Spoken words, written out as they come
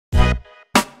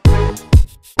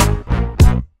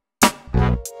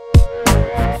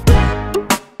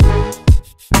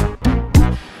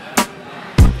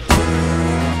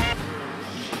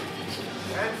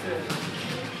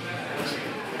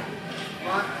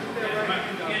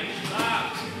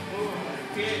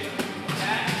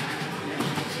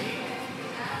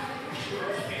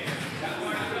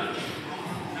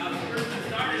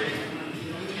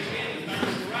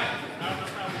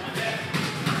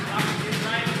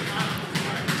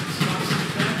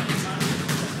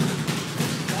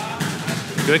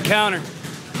Good counter.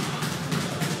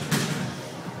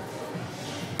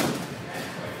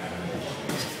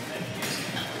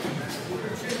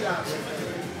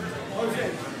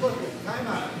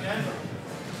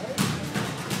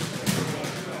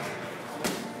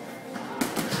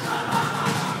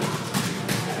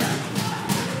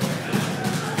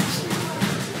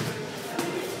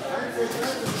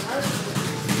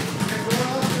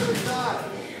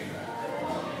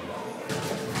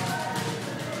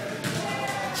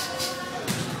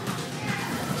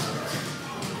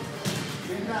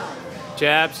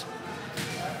 Jabs.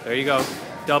 There you go.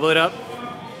 Double it up.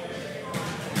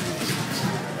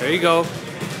 There you go.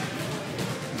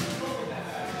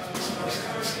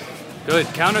 Good.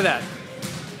 Counter that.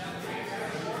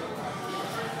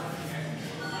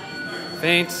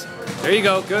 Feints. There you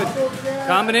go. Good.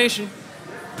 Combination.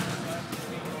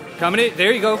 Combinate.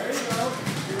 There you go.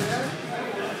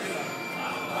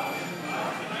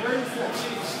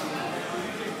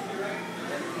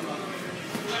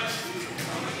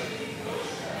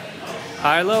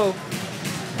 High, low.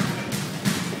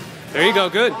 There you go,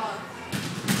 good.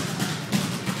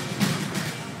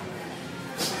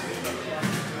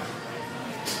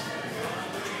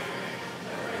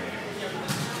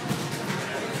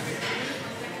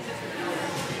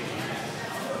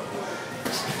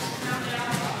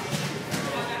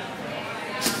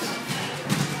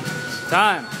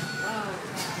 Time.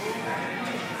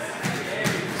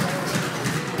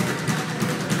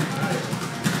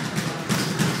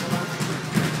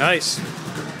 Nice.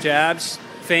 Jabs,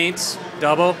 feints,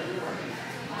 double.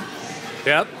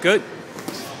 Yep, good.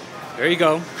 There you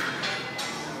go.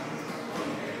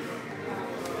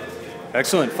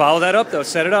 Excellent. Follow that up, though.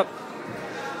 Set it up.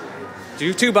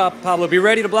 Do too, Pablo. Be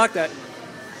ready to block that.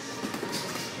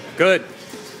 Good.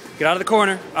 Get out of the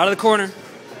corner. Out of the corner.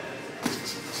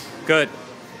 Good.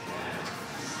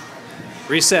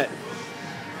 Reset.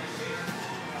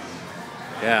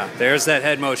 Yeah, there's that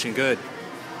head motion. Good.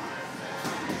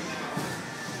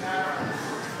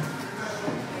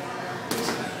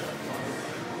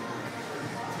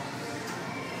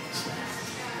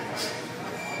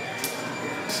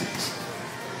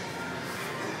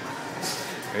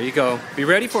 There you go. Be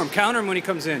ready for him. Counter him when he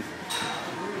comes in.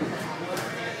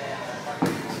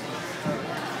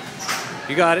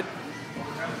 You got it.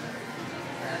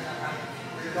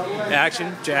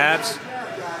 Action. Jabs.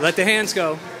 Let the hands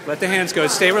go. Let the hands go.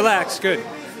 Stay relaxed. Good.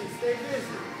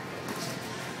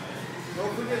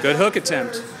 Good hook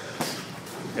attempt.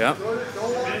 Yep.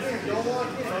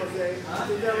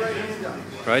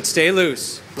 Right. Stay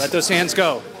loose. Let those hands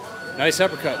go. Nice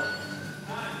uppercut.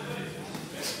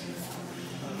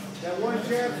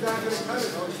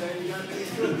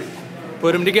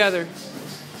 Put them together.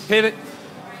 Pivot.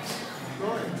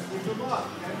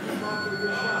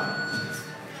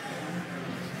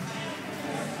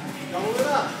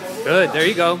 Good. There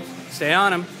you go. Stay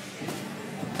on him.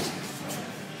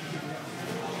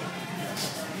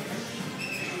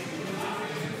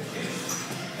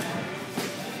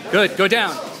 Good. Go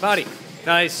down. Body.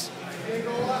 Nice.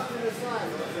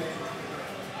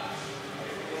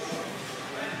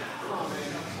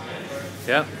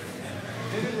 Yep.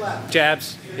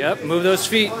 Jabs. Yep. Move those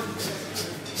feet.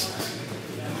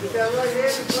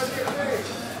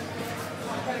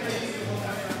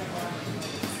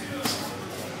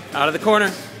 Out of the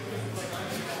corner.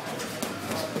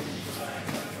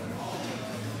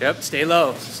 Yep. Stay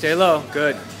low. Stay low.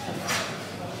 Good.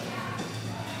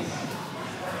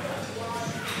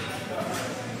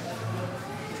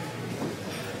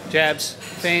 Jabs.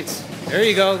 Feints. There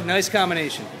you go. Nice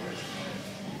combination.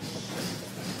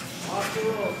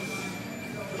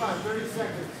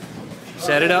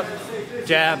 Set it up.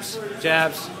 Jabs.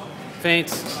 Jabs.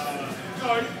 Feints.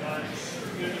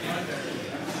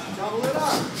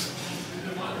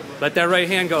 Let that right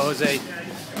hand go, Jose.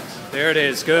 There it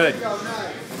is. Good.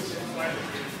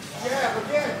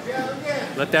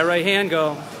 Let that right hand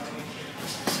go.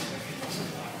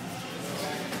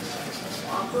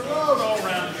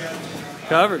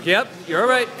 Cover. Yep. You're all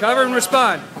right. Cover and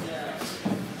respond.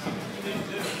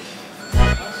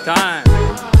 Time.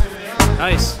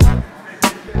 Nice.